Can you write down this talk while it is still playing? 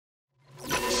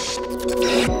Hey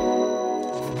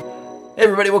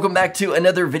everybody, welcome back to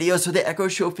another video. So the Echo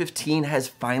Show 15 has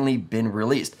finally been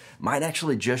released. Mine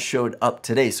actually just showed up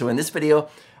today. So in this video,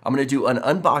 I'm gonna do an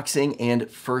unboxing and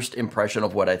first impression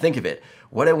of what I think of it.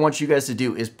 What I want you guys to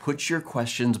do is put your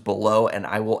questions below and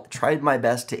I will try my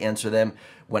best to answer them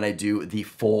when I do the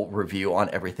full review on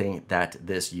everything that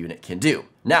this unit can do.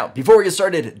 Now, before we get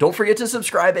started, don't forget to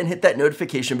subscribe and hit that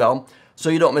notification bell so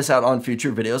you don't miss out on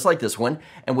future videos like this one.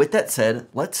 And with that said,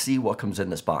 let's see what comes in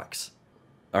this box.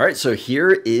 All right, so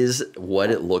here is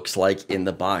what it looks like in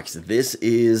the box. This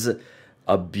is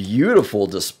a beautiful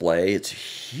display. It's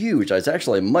huge. It's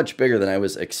actually much bigger than I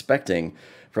was expecting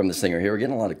from this thing right here. We're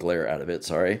getting a lot of glare out of it,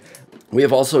 sorry. We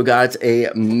have also got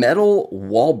a metal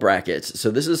wall bracket.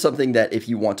 So this is something that if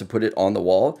you want to put it on the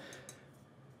wall,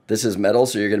 this is metal,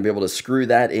 so you're gonna be able to screw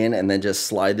that in and then just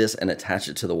slide this and attach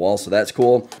it to the wall, so that's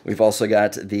cool. We've also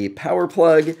got the power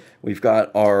plug, we've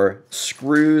got our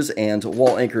screws and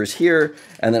wall anchors here,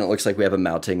 and then it looks like we have a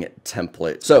mounting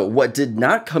template. So what did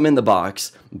not come in the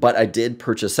box, but I did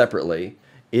purchase separately,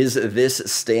 is this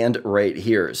stand right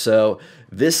here. So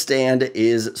this stand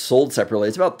is sold separately.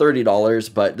 It's about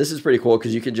 $30, but this is pretty cool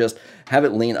because you can just have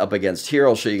it lean up against here.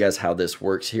 I'll show you guys how this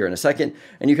works here in a second.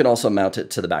 And you can also mount it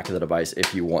to the back of the device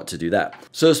if you want to do that.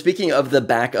 So speaking of the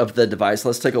back of the device,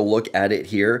 let's take a look at it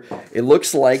here. It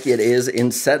looks like it is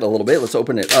inset a little bit. Let's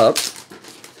open it up.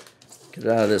 Get it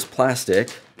out of this plastic.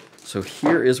 So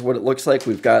here is what it looks like.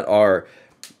 We've got our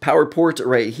power port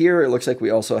right here. It looks like we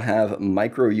also have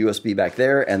micro USB back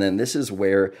there, and then this is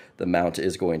where the mount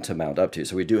is going to mount up to.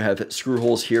 So we do have screw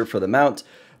holes here for the mount,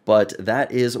 but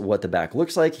that is what the back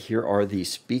looks like. Here are the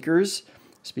speakers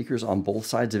on both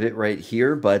sides of it right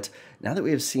here. But now that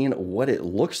we have seen what it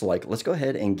looks like, let's go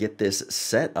ahead and get this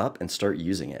set up and start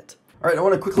using it. All right, I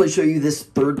want to quickly show you this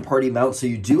third-party mount. So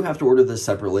you do have to order this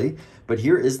separately, but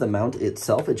here is the mount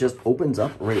itself. It just opens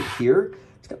up right here.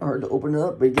 It's kind of hard to open it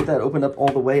up, but you get that opened up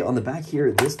all the way. On the back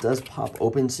here, this does pop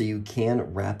open so you can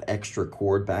wrap extra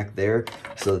cord back there.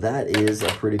 So that is a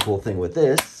pretty cool thing with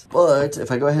this. But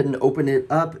if I go ahead and open it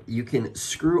up, you can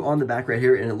screw on the back right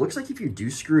here. And it looks like if you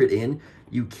do screw it in,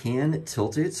 you can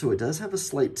tilt it. So it does have a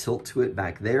slight tilt to it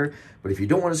back there. But if you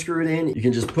don't want to screw it in, you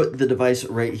can just put the device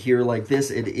right here like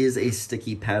this. It is a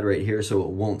sticky pad right here so it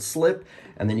won't slip.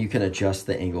 And then you can adjust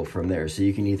the angle from there. So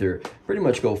you can either pretty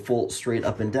much go full straight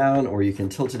up and down, or you can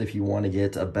tilt it if you want to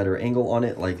get a better angle on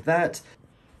it like that.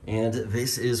 And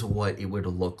this is what it would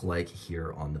look like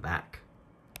here on the back.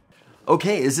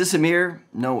 Okay, is this a mirror?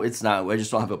 No, it's not. I just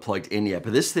don't have it plugged in yet.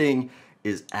 But this thing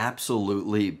is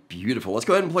absolutely beautiful. Let's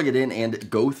go ahead and plug it in and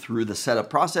go through the setup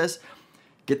process.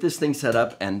 Get this thing set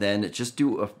up and then just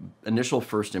do an initial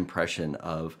first impression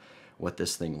of what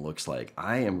this thing looks like.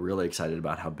 I am really excited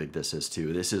about how big this is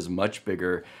too. This is much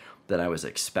bigger than I was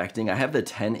expecting. I have the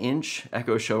 10-inch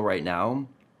Echo Show right now.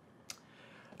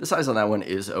 The size on that one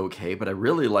is okay, but I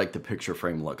really like the picture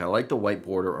frame look. I like the white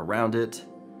border around it.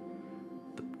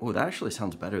 Oh, that actually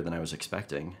sounds better than I was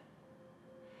expecting.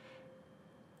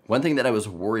 One thing that I was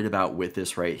worried about with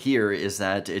this right here is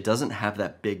that it doesn't have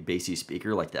that big bassy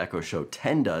speaker like the Echo Show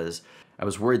 10 does. I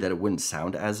was worried that it wouldn't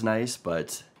sound as nice,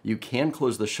 but you can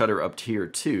close the shutter up here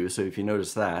too. So if you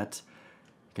notice that,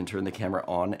 you can turn the camera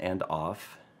on and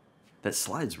off. That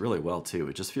slides really well too.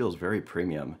 It just feels very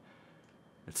premium.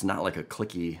 It's not like a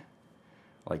clicky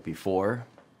like before.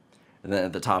 And then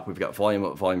at the top, we've got volume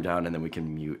up, volume down, and then we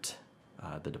can mute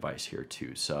the device here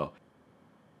too. So,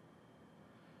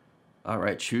 all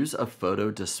right, choose a photo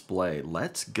display.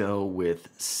 Let's go with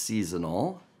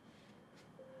seasonal.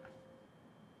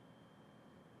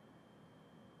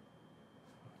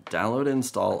 Download and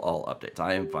install all updates.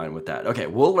 I am fine with that. Okay,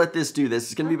 we'll let this do this.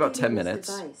 It's gonna be about 10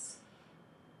 minutes.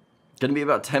 Gonna be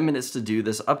about 10 minutes to do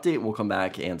this update. We'll come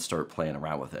back and start playing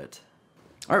around with it.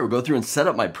 All right, we'll go through and set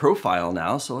up my profile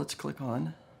now. So let's click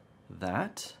on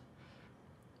that.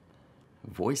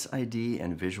 Voice ID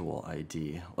and visual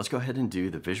ID. Let's go ahead and do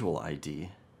the visual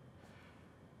ID.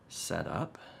 Set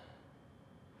up.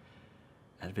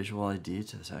 Add visual ID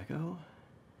to this Echo.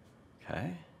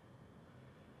 Okay.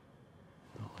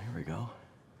 Oh, here we go.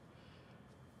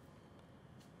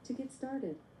 To get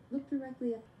started, look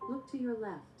directly at, look to your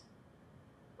left.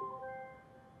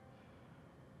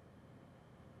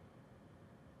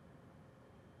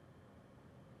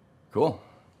 Cool.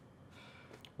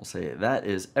 We'll say that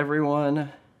is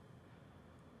everyone.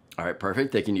 All right,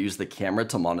 perfect. They can use the camera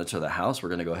to monitor the house. We're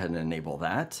gonna go ahead and enable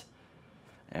that.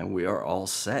 And we are all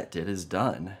set. It is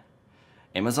done.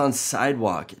 Amazon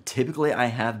Sidewalk. Typically, I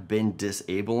have been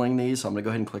disabling these, so I'm gonna go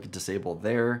ahead and click disable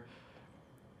there.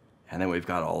 And then we've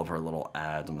got all of our little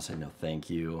ads. I'm gonna say no thank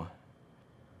you.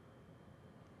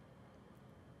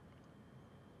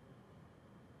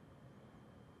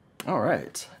 All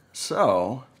right,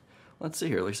 so let's see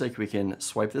here. Looks like we can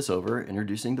swipe this over,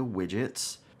 introducing the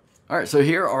widgets. All right, so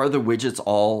here are the widgets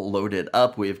all loaded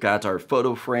up. We've got our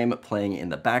photo frame playing in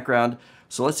the background.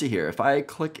 So let's see here. If I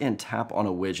click and tap on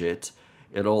a widget,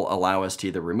 it'll allow us to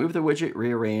either remove the widget,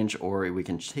 rearrange, or we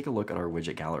can take a look at our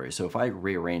widget gallery. So if I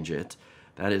rearrange it,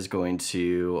 that is going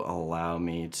to allow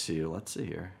me to, let's see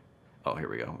here. Oh, here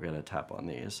we go. We're gonna tap on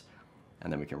these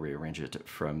and then we can rearrange it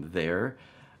from there.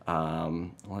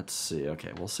 Let's see,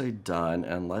 okay, we'll say done,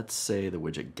 and let's say the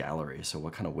widget gallery. So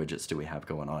what kind of widgets do we have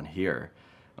going on here?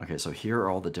 Okay, so here are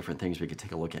all the different things we could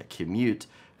take a look at. Commute,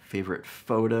 favorite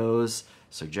photos,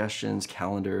 suggestions,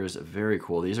 calendars, very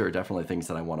cool. These are definitely things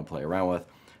that I want to play around with.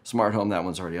 Smart home, that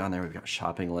one's already on there. We've got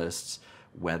shopping lists,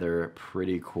 weather,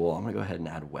 pretty cool. I'm gonna go ahead and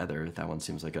add weather. That one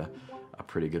seems like a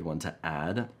pretty good one to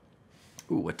add.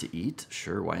 Ooh, what to eat?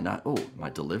 Sure, why not? Oh, my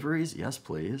deliveries? Yes,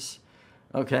 please.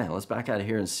 Okay, let's back out of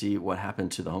here and see what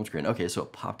happened to the home screen. Okay, so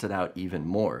it popped it out even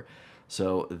more.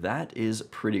 So that is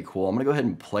pretty cool. I'm gonna go ahead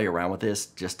and play around with this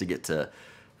just to get to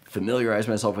familiarize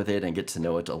myself with it and get to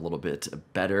know it a little bit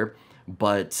better.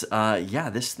 But yeah,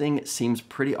 this thing seems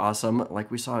pretty awesome.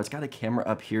 Like we saw, it's got a camera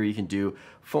up here. You can do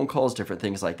phone calls, different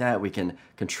things like that. We can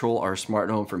control our smart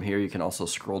home from here. You can also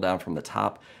scroll down from the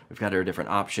top. We've got our different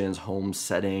options, home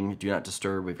setting, do not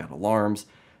disturb. We've got alarms,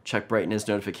 check brightness,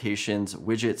 notifications,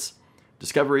 widgets,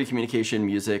 discovery, communication,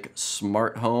 music,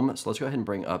 smart home. So let's go ahead and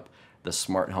bring up the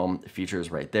smart home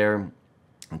features right there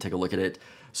and take a look at it.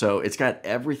 So it's got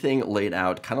everything laid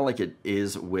out kind of like it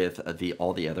is with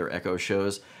all the other Echo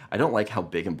shows. I don't like how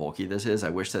big and bulky this is. I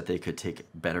wish that they could take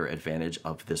better advantage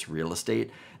of this real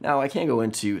estate. Now I can go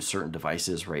into certain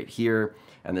devices right here,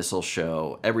 and this will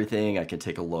show everything. I can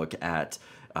take a look at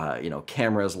you know,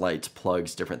 cameras, lights,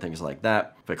 plugs, different things like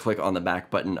that. If I click on the back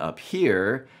button up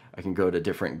here, I can go to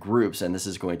different groups, and this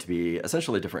is going to be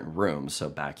essentially different rooms, so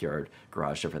backyard,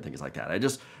 garage, different things like that. I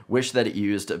just wish that it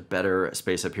used a better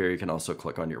space up here. You can also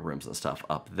click on your rooms and stuff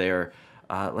up there.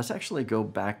 Let's actually go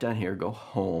back down here, go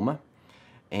home,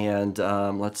 and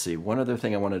let's see. One other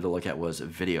thing I wanted to look at was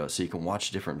video, so you can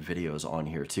watch different videos on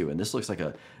here too, and this looks like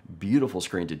a beautiful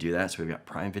screen to do that. So we've got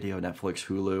Prime Video, Netflix,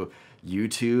 Hulu,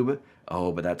 YouTube.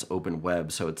 Oh, but that's open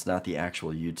web, so it's not the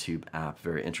actual YouTube app.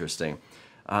 Very interesting.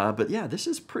 But yeah, this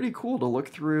is pretty cool to look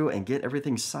through and get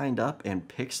everything signed up and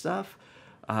pick stuff.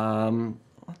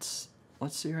 Let's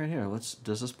see right here.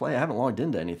 Does this play? I haven't logged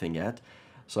into anything yet,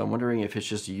 so I'm wondering if it's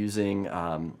just using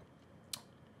all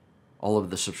of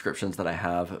the subscriptions that I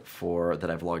have that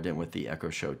I've logged in with the Echo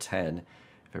Show 10.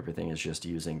 If everything is just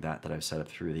using that I've set up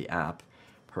through the app.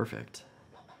 Perfect.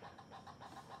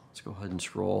 Let's go ahead and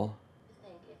scroll.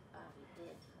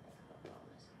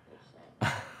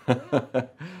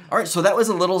 All right, so that was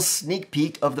a little sneak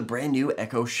peek of the brand new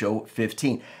Echo Show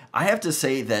 15. I have to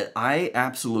say that I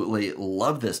absolutely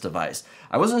love this device.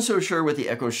 I wasn't so sure with the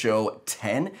Echo Show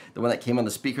 10, the one that came on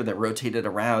the speaker that rotated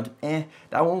around.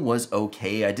 That one was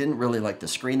okay. I didn't really like the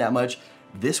screen that much.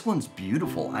 This one's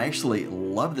beautiful. I actually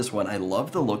love this one. I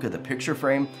love the look of the picture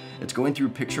frame. It's going through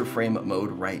picture frame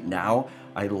mode right now.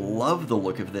 I love the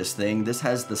look of this thing. This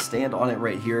has the stand on it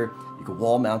right here. You can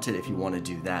wall mount it if you want to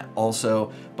do that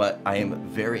also, but I am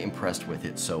very impressed with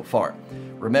it so far.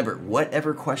 Remember,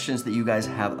 whatever questions that you guys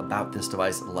have about this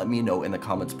device, let me know in the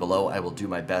comments below. I will do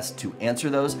my best to answer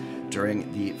those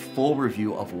during the full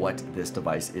review of what this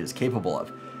device is capable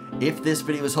of. If this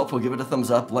video was helpful, give it a thumbs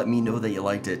up. Let me know that you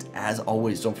liked it. As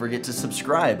always, don't forget to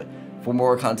subscribe for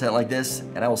more content like this,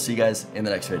 and I will see you guys in the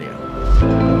next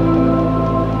video.